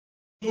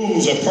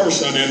Lose a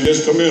person in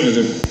this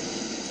community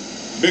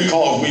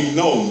because we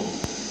know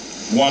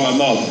one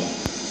another.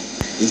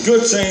 It's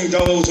good seeing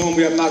those whom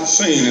we have not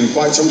seen in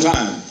quite some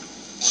time.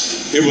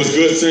 It was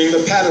good seeing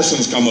the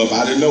Pattersons come up.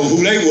 I didn't know who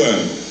they were.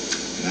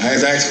 And I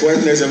had to ask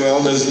questions. They said, well,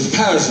 there's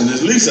Patterson,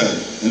 there's Lisa,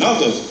 and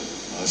others.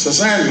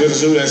 Sandra,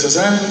 who that's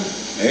Sandra?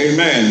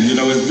 Amen. You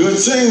know, it's good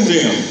seeing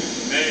them.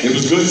 Amen. It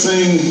was good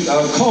seeing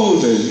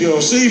Colby,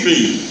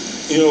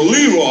 CB,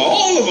 Leroy,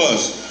 all of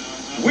us.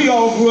 We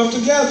all grew up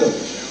together.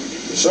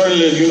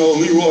 Certainly,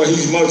 Leroy,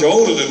 he's much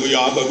older than we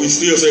are, but we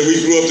still say we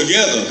grew up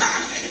together.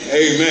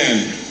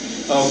 Amen.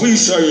 We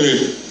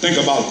certainly think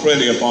about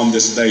Freddie upon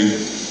this day. You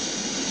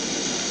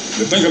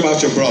think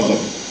about your brother,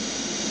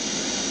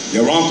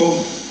 your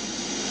uncle,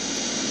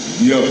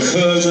 your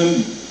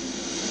cousin,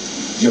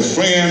 your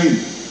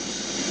friend.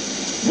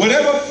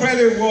 Whatever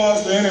Freddie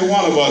was to any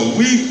one of us,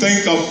 we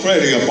think of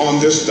Freddie upon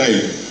this day.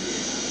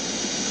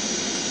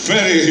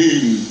 Freddie,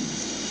 he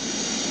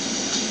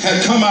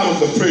had come out of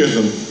the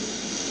prison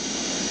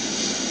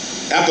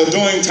after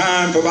doing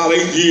time for about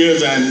 8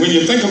 years, and when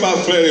you think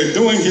about Freddie,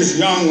 during his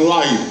young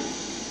life,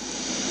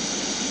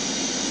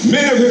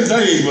 many of his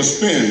days were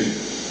spent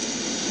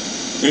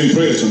in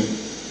prison.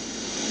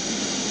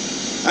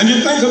 And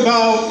you think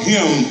about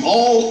him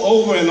all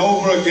over and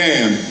over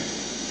again.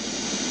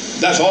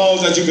 That's all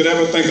that you could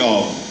ever think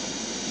of.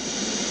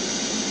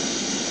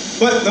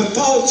 But the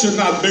thought should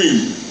not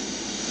be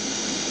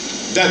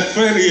that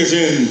Freddie is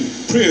in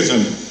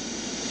prison.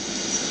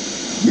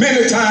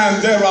 Many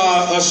times there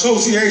are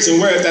associations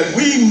where that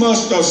we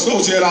must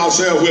associate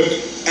ourselves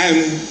with,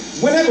 and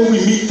whenever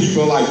we meet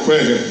people like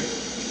Freddie,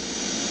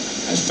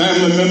 as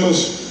family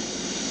members,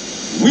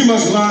 we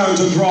must learn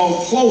to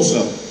draw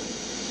closer,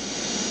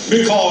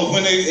 because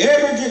when they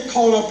ever get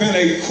caught up in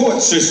a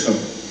court system,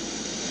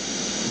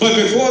 but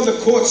before the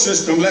court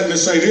system, let me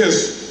say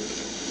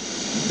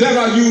this, there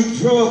are you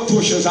drug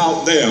pushers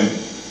out there,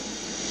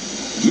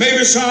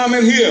 maybe some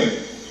in here.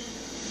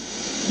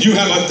 You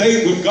have a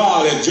date with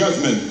God at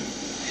judgment.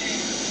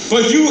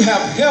 But you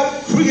have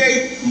helped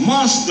create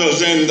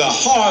monsters in the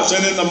hearts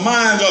and in the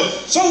minds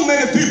of so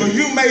many people.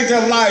 You made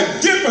their life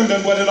different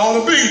than what it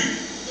ought to be.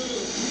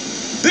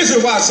 This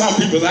is why some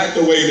people act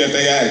the way that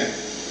they act.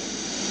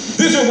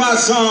 This is why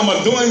some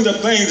are doing the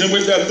things in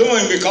which they're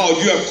doing,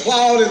 because you have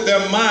clouded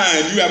their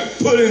mind. You have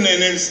put in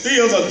and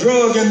instilled a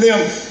drug in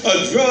them,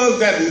 a drug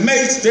that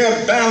makes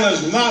their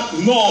balance not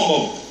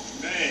normal.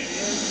 Amen.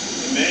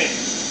 Amen.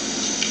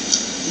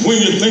 When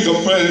you think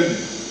of Freddie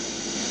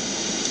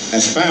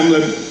as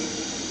family,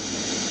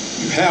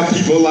 you have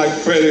people like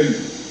Freddie.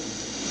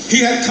 He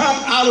had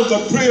come out of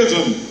the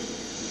prison,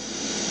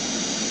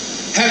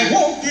 had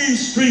walked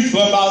these streets for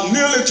about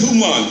nearly 2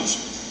 months.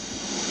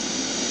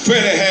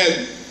 Freddie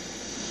had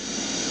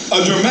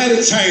a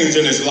dramatic change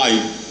in his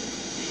life.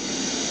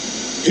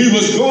 He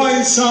was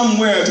going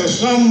somewhere to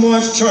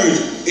someone's church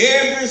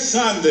every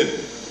Sunday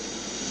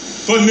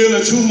for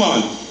nearly 2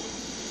 months.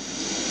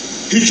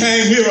 He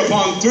came here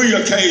upon 3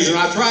 occasions.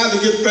 I tried to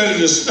get Freddie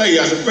to stay.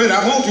 I said, Freddie,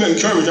 I want to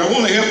encourage you. I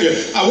want to help you.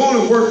 I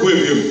want to work with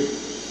you.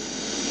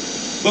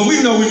 But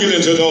we know we get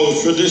into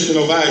those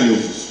traditional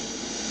values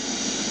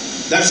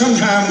that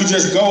sometimes we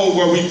just go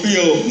where we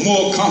feel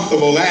more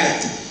comfortable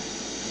at.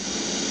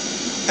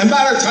 And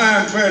by the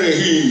time Freddie,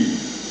 he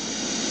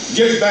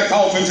gets back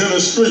off into the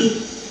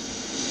street,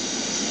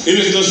 it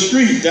is the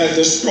street that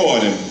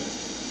destroyed him.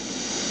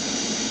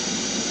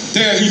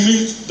 There he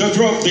meets the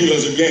drug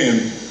dealers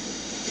again.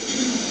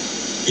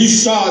 He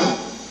started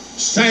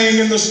staying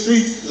in the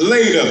street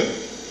later.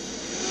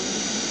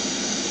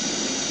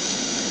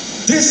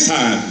 This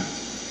time,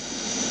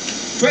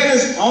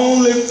 Freddie's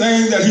only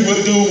thing that he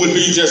would do would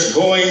be just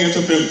breaking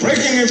into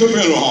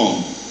funeral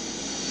homes.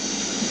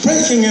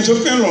 Breaking into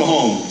funeral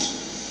homes.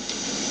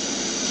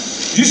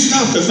 You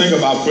stop to think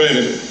about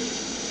Freddie,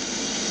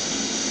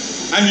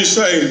 and you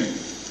say,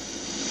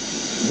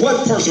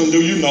 what person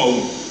do you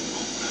know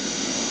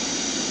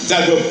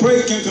that would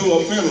break into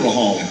a funeral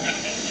home?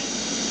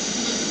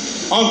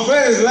 On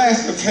Freddie's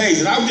last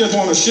occasion, I just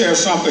want to share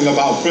something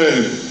about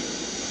Freddie.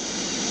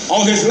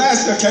 On his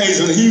last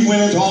occasion, he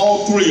went into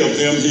all 3 of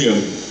them here.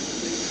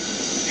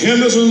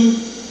 Henderson,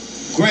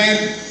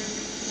 Grant,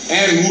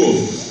 and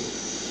Wolf.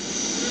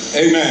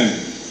 Amen.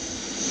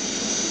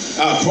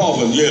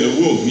 Crawford,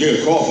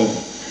 Crawford.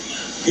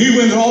 He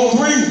went to all 3.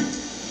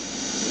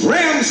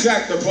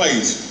 Ramsacked the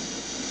place.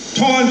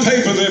 Torn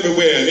papers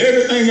everywhere and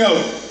everything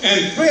else.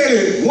 And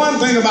Freddie, one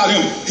thing about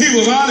him, he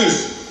was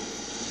honest.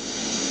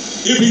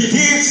 If he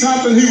did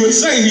something, he would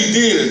say he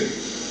did it.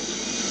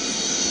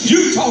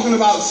 You talking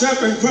about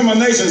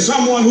self-incrimination,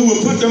 someone who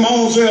would put them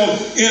own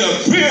self in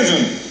a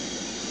prison.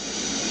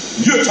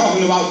 You're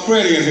talking about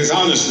Freddie and his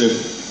honesty.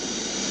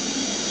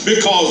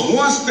 Because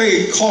once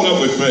they caught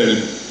up with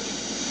Freddie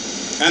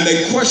and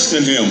they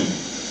questioned him,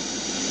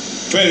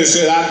 Freddie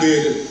said, I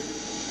did it.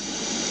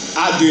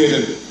 I did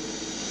it.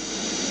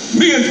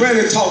 Me and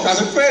Freddie talked. I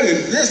said,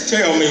 Freddie, just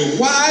tell me,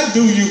 why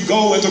do you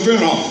go into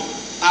funeral home?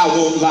 I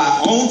won't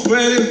lie on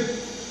Freddie,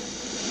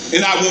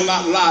 and I will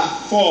not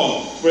lie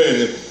for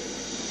Freddie.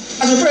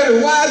 I said, Freddie,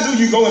 why do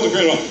you go into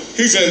funeral home?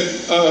 He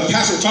said,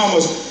 Pastor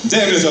Thomas,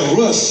 there is a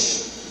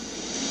rush.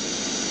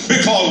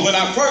 Because when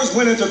I first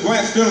went into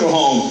Grant's funeral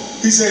home,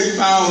 he said he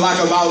found like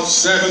about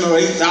 $7,000 or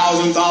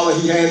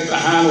 $8,000 he had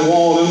behind the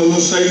wall in a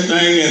little safe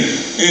thing. And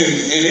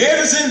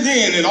ever since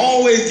then, it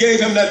always gave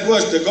him that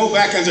rush to go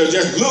back and to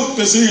just look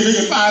to see if he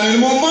could find any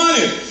more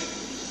money.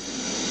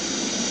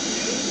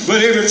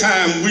 But every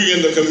time we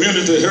in the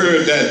community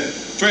heard that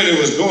Freddie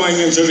was going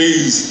into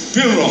these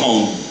funeral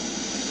homes,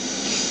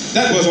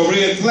 that was a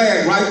red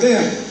flag right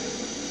there.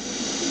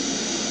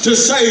 To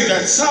say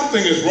that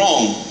something is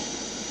wrong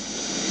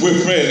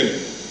with Freddie.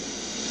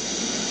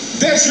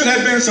 There should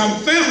have been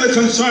some family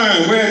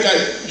concern where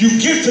that you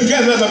get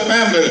together as a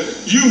family,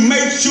 you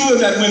make sure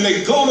that when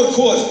they go to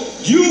court,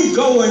 you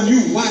go and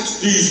you watch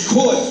these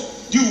courts,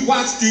 you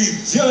watch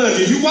these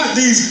judges, you watch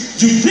these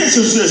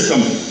judicial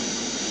systems.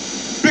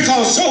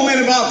 Because so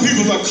many of our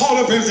people are caught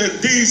up into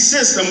these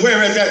systems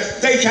where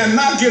that they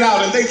cannot get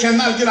out and they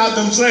cannot get out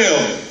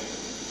themselves.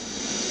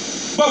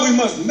 But we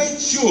must make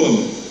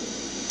sure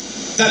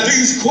that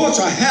these courts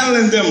are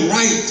handling them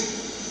right.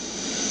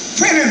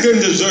 Freddie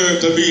didn't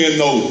deserve to be in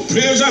no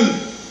prison.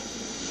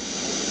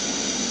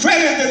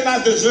 Freddie did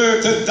not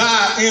deserve to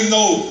die in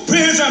no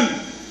prison.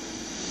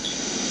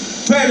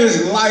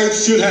 Freddie's life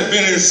should have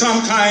been in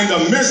some kind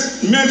of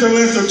mental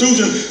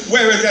institution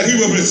where that he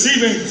was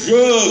receiving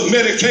drug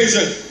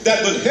medication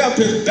that would help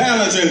his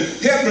balance and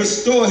help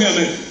restore him.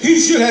 And he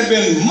should have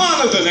been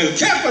monitored and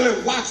carefully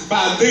watched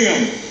by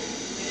them.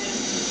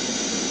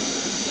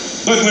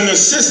 But when the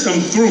system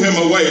threw him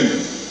away,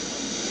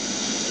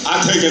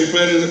 I taken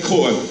Freddie to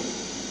court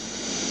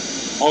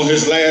on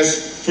his last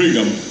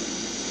freedom.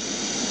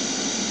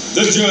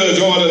 The judge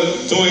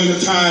ordered during the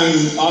time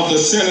of the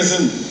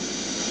sentencing,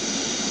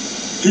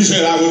 he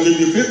said, I will give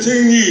you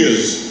 15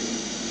 years.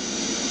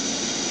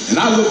 And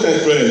I looked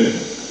at Freddie,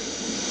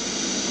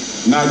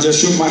 and I just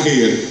shook my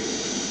head.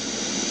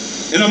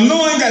 And I'm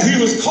knowing that he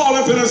was caught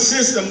up in a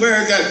system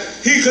where that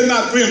he could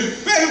not free him.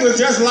 Freddie was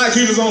just like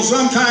he was on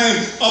some kind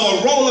of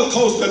a roller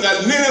coaster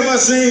that many of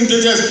us seem to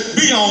just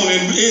be on,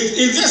 and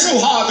it's just so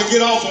hard to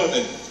get off of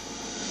it.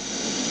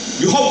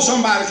 You hope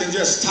somebody can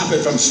just stop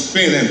it from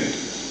spinning,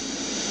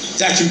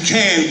 that you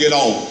can get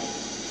off.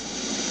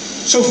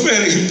 So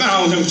Freddie, he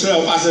found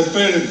himself. I said,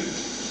 Freddie,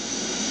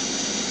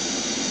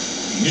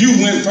 you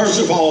went first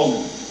of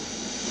all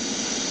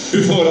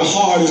before the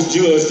hardest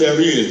judge there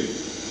is.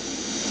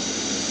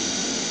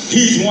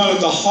 He's one of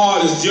the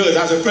hardest judges.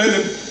 I said,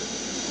 Freddie,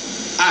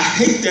 I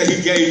hate that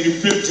he gave you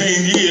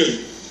 15 years.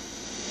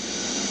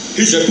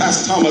 He said,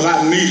 Pastor Thomas,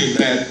 I needed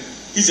that.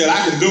 He said, I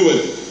can do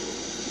it.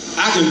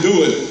 I can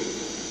do it.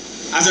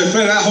 I said,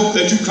 Freddie, I hope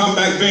that you come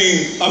back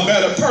being a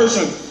better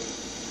person.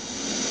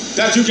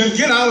 That you can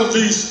get out of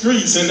these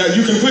streets and that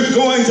you can quit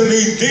going to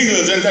these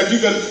dealers and that you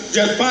can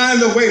just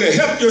find a way to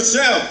help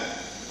yourself.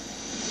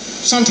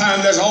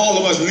 Sometimes that's all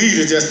of us need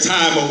is just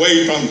time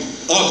away from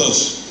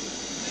others.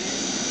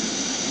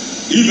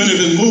 Even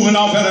if it's moving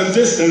off at a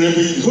distance, if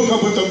we hook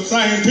up with the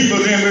same people,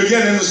 then we're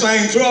getting in the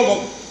same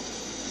trouble.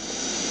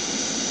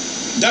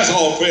 That's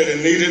all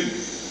Freddie needed.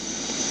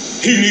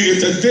 He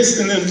needed to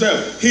distance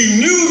himself. He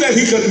knew that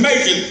he could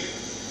make it,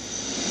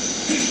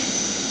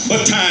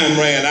 but time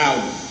ran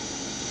out.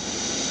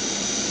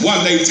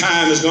 One day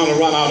time is going to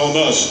run out on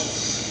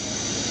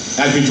us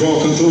as we draw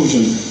a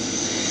conclusion.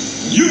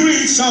 You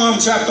read Psalm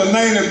chapter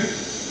 90.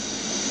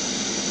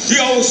 The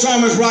old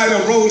psalmist writer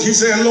wrote, he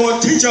said,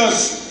 Lord, teach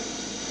us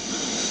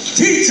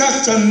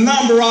to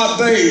number our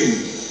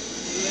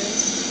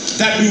days,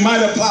 that we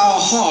might apply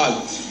our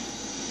hearts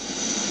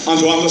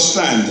unto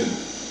understanding.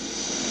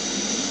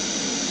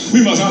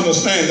 We must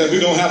understand that we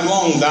don't have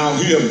long down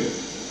here.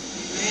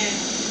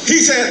 He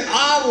said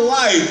our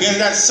life, in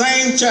that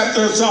same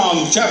chapter of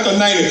Psalm, chapter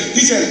 90,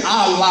 he said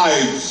our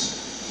lives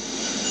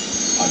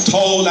are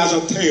told as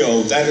a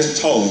tale that is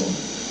told.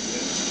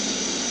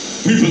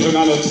 People are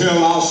going to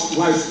tell our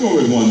life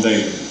story one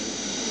day.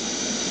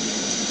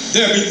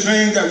 There'll be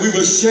things that we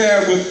will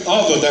share with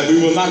others that we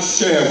will not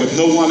share with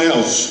no one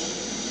else.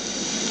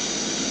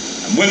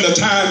 And when the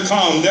time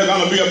comes, they're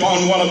going to be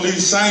upon one of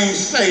these same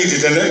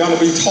stages and they're going to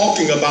be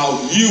talking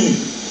about you.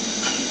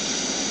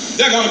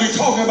 They're going to be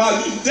talking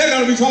about you. They're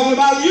going to be talking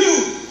about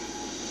you.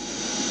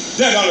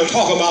 They're going to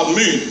talk about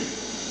me.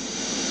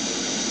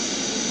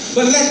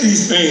 But let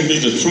these things be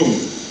the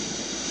truth.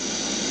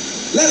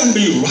 Let them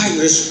be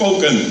rightly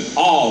spoken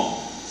of.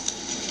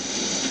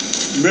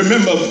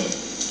 Remember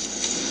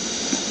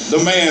the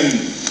man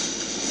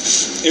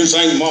in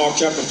St. Mark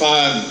chapter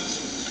 5.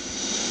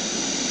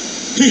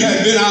 He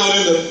had been out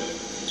in the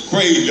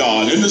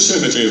graveyard, in the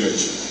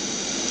cemeteries.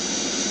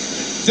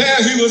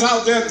 There he was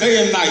out there day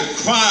and night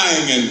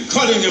crying and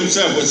cutting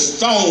himself with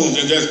stones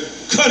and just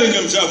cutting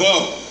himself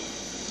up.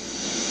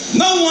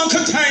 No one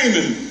could tame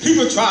him.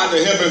 People tried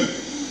to help him.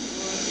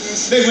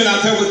 They went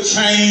out there with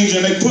chains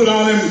and they put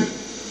on him.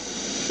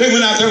 They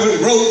went out there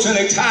with ropes and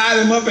they tied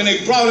him up and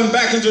they brought him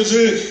back into the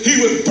city. He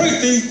would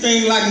break these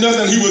things like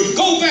nothing. He would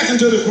go back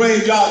into the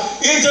graveyard,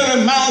 into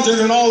the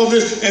mountains and all of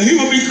this, and he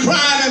would be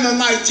crying in the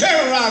night,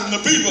 terrorizing the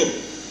people.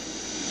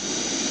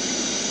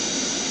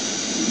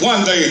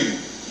 One day,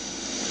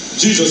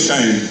 Jesus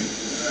came.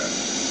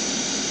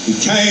 He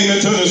came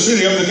into the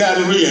city of the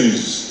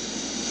Gadarenes.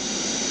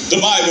 The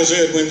Bible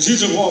said when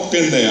Jesus walked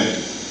in there,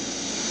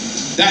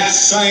 that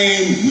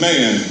same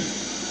man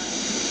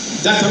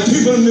that the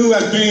people knew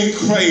as being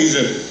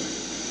crazy,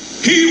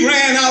 he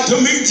ran out to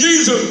meet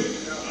Jesus.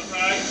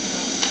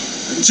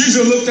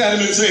 Jesus looked at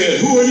him and said,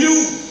 "Who are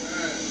you?"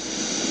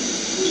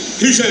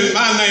 He said,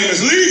 "My name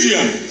is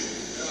Legion,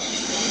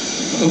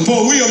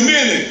 for we are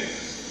many."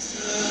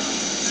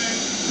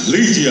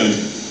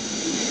 Legion.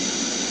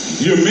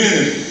 You're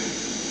many.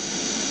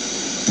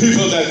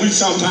 People that we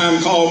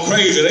sometimes call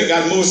crazy, they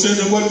got more sense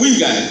than what we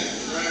got.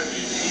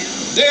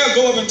 They'll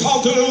go up and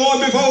talk to the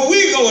Lord before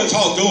we go and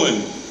talk to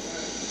him.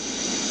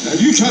 Now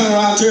you turn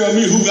around and tell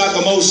me who got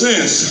the most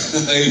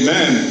sense.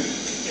 Amen.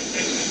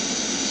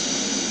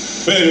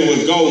 Freddie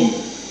would go.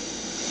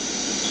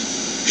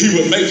 He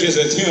would make his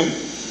attempt,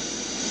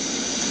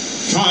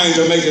 trying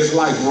to make his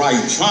life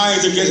right,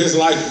 trying to get his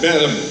life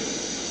better.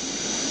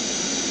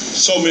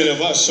 So many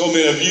of us, so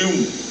many of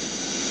you,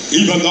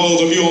 even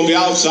those of you on the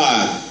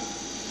outside,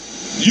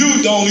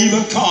 you don't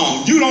even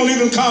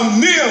come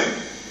near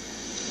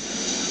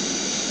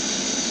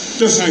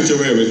the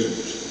sanctuary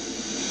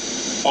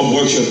of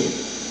worship.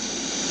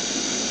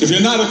 If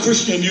you're not a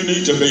Christian, you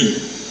need to be.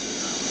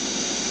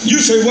 You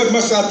say, "What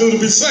must I do to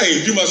be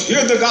saved?" You must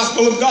hear the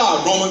gospel of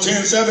God, Romans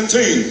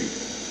 10:17.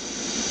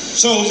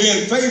 So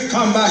then faith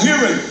comes by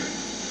hearing.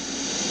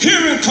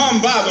 Hearing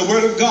comes by the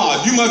word of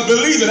God. You must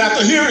believe it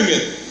after hearing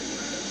it.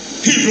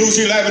 Hebrews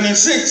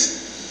 11:6.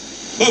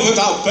 But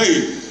without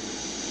faith,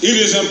 it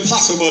is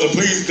impossible to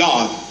please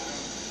God.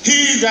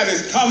 He that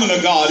is coming to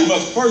God, he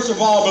must first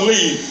of all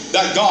believe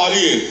that God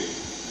is,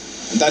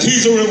 and that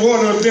he's a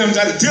rewarder of them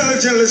that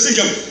diligently seek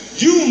him.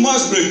 You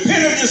must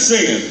repent of your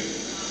sin.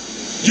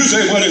 You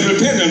say, "What is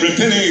repenting?"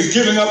 Repenting is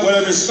giving up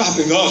whatever is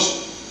stopping us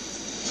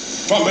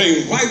from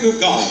being right with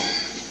God.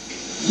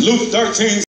 Luke 13